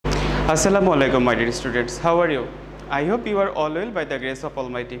Assalamualaikum my dear students, how are you? I hope you are all well by the grace of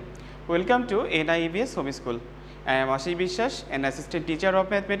Almighty. Welcome to NIEVS Home School. I am Ashis Biswas, an assistant teacher of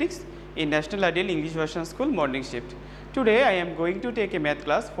mathematics in National Ideal English Version School morning shift. Today I am going to take a math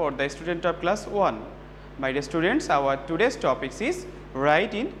class for the student of class 1. My dear students, our today's topic is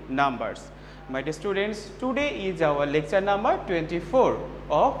write in numbers. My dear students, today is our lecture number 24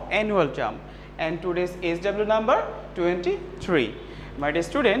 of annual term and today's SW number 23. My dear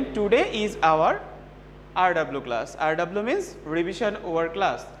student, today is our RW class. RW means revision over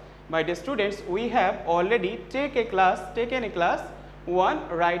class. My dear students, we have already taken a class 1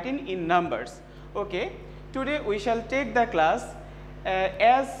 writing in numbers. Okay, today we shall take the class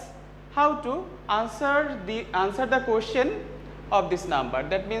as how to answer the question of this number.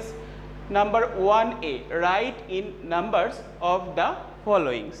 That means number 1A, write in numbers of the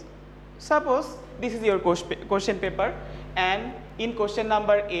followings. Suppose this is your question paper and in question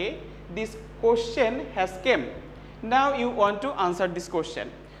number A, this question has came. Now you want to answer this question.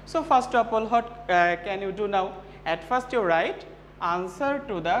 So first of all, what can you do now? At first you write answer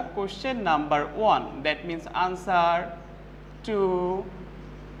to the question number 1. That means answer to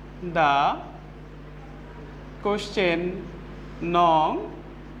the question nong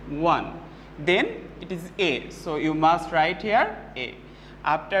 1. Then it is A. So you must write here A.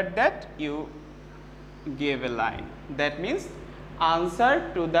 After that you give a line. That means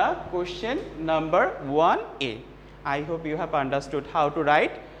answer to the question number 1A. I hope you have understood how to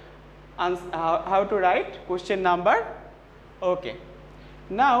write question number. Okay.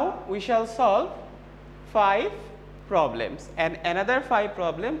 Now we shall solve 5 problems and another 5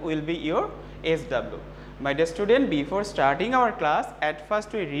 problem will be your SW. My dear student, before starting our class, at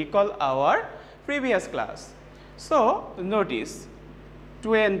first we recall our previous class. So notice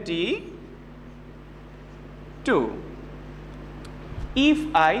 22. If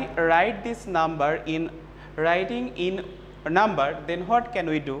I write this number in writing in number, then what can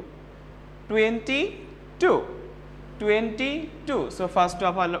we do? 22. 22. So first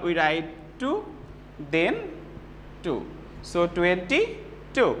of all we write 2, then 2. So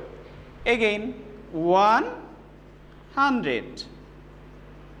 22. Again 100.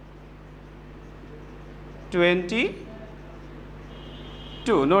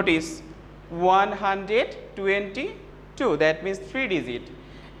 22. Notice 122. That means 3 digit.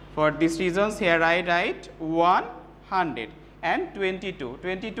 For these reasons here I write 100 and 22.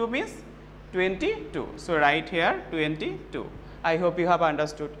 22 means 22. So write here 22. I hope you have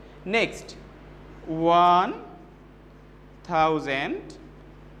understood. Next 1000,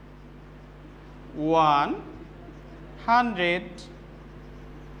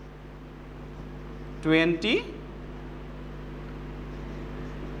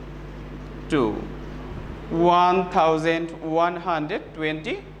 122.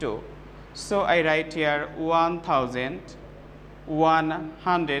 1122. So I write here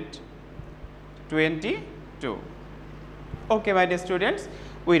 1122. Okay, my dear students,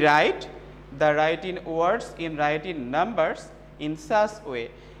 we write the writing words in writing numbers in such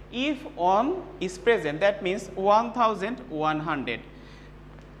way. If 1 is present, that means 1100.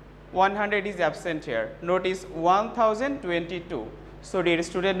 100 is absent here. Notice 1022. So dear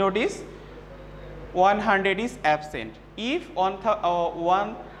student, notice 100 is absent. If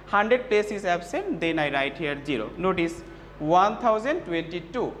 100 place is absent, then I write here 0. Notice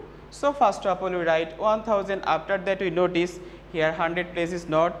 1022. So first of all we write 1000. After that we notice here 100 place is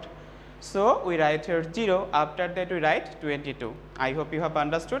not. So we write here 0. After that we write 22. I hope you have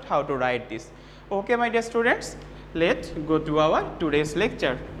understood how to write this. Okay, my dear students, let's go to our today's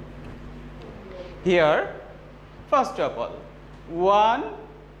lecture. Here first of all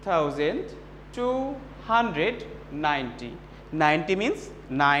 1290. 90 means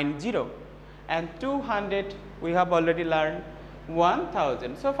 90 and 200 we have already learned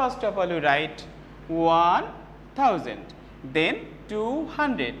 1000. So first of all we write 1000, then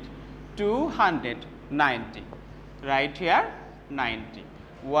 200, 290. Right here 90.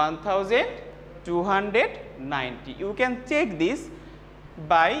 1290. You can check this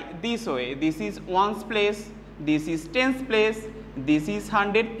by this way. This is ones place, this is tens place, this is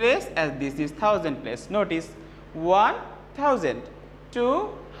 100 place, as this is 1000 place. Notice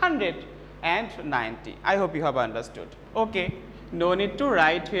 1290. I hope you have understood. Okay, no need to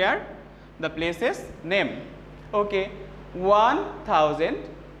write here the places name. Okay,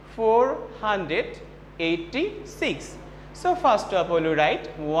 1486. So first of all you write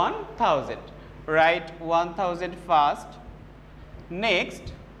 1000. Write 1000 first.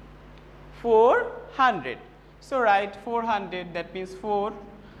 Next 400. So write 400, that means 4.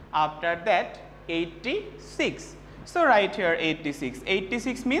 After that 86. So write here 86.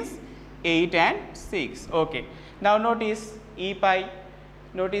 86 means 8 and 6. Okay. Now notice E pi.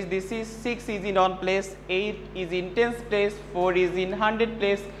 Notice this is 6 is in on place, 8 is in tens place, 4 is in hundred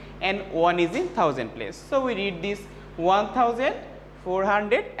place, and 1 is in thousand place. So we read this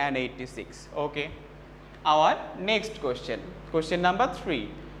 1486. Okay. Our next question. Question number 3.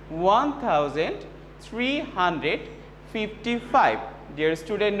 1355. Dear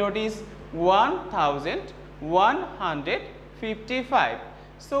student, notice 1155.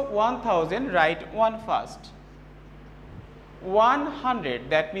 So 1000, write 1 first. 100,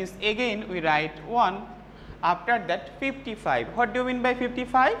 that means again we write 1. After that 55. What do you mean by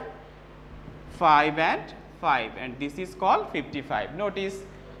 55? 5 and 5, and this is called 55. Notice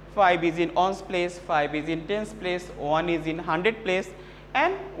 5 is in ones place, 5 is in tens place, 1 is in hundred place,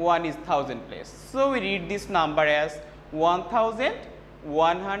 and 1 is thousand place. So we read this number as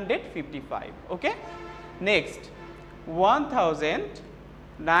 1155. Okay. Next,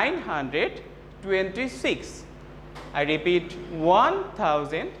 1926. I repeat,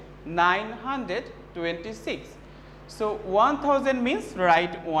 1926. So 1000 means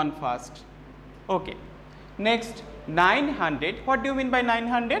write 1 first. Okay. Next, 900. What do you mean by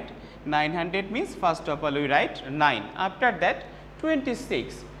 900? 900 means first of all we write 9. After that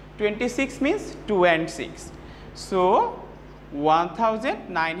 26. 26 means 2 and 6. So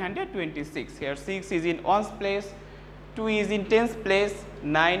 1926. Here 6 is in ones place, 2 is in tens place,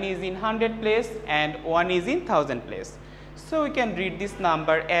 9 is in hundred place, and 1 is in thousand place. So we can read this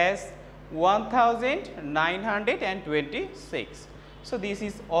number as 1926. So this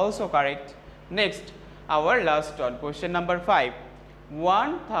is also correct. Next, our last one, question number 5.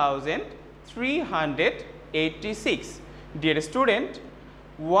 1386. Dear student,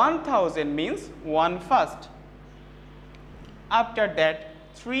 1000 means 1 first. After that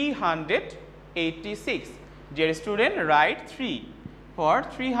 386. Dear student, write 3 for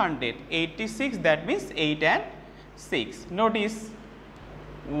 386, that means 8 and 6. Notice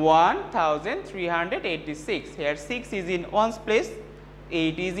 1386. Here 6 is in ones place,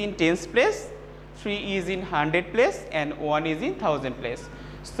 8 is in tens place, 3 is in hundred place, and 1 is in thousand place.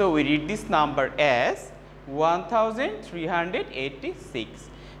 So we read this number as 1386.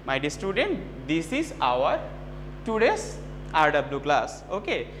 My dear student, this is our today's RW class.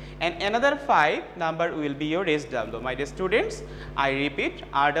 Okay. And another 5 number will be your SW. My dear students, I repeat,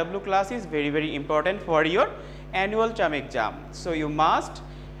 RW class is very important for your annual term exam. So you must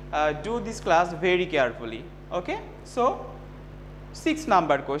do this class very carefully. Okay. So 6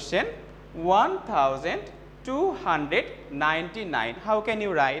 number question, 1299. How can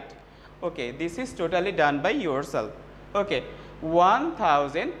you write? Okay, this is totally done by yourself. Okay,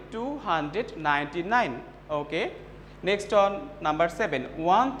 1299. Okay. Next on number 7,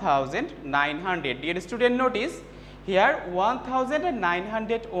 1900. Dear student, notice here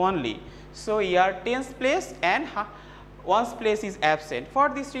 1900 only. So here tens place and ones place is absent. For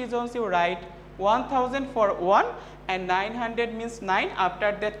this reasons you write 1000 for 1 and 900 means 9.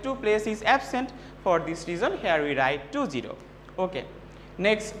 After that 2 place is absent. For this reason here we write 20. Okay.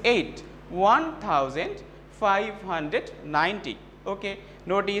 Next 8, 1590. Okay.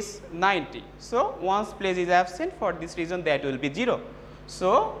 Notice 90. So 1's place is absent. For this reason that will be 0.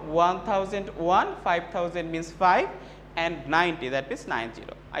 So 1001, 5000 means 5, and 90, that is 90.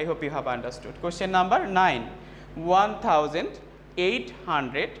 I hope you have understood. Question number 9,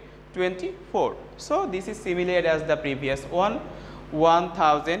 1824. So this is similar as the previous one,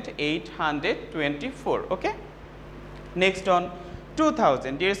 1824. Okay. Next on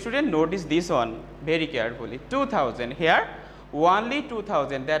 2000. Dear student, notice this one very carefully. 2000, here only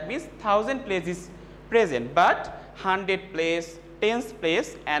 2000, that means 1000 place is present, but 100 place, tens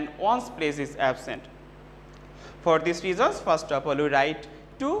place, and ones place is absent. For these reasons, first of all we write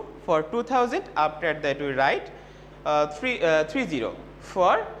 2 for 2000. After that we write 30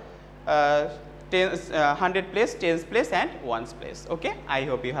 for 100 place, tens place, and ones place. Okay. I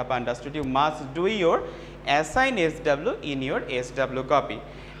hope you have understood. You must do your assign SW in your SW copy,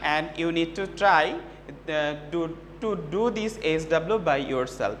 and you need to try to do this SW by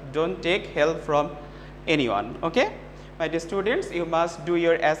yourself. Don't take help from anyone. Okay. My dear students, you must do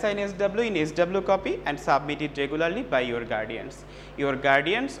your assign SW in SW copy and submit it regularly by your guardians. Your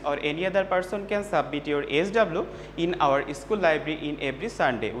guardians or any other person can submit your SW in our school library in every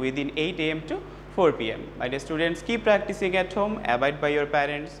Sunday within 8 AM to 4 PM. My dear students, keep practicing at home, abide by your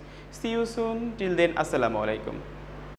parents. See you soon. Till then, Assalamu alaikum.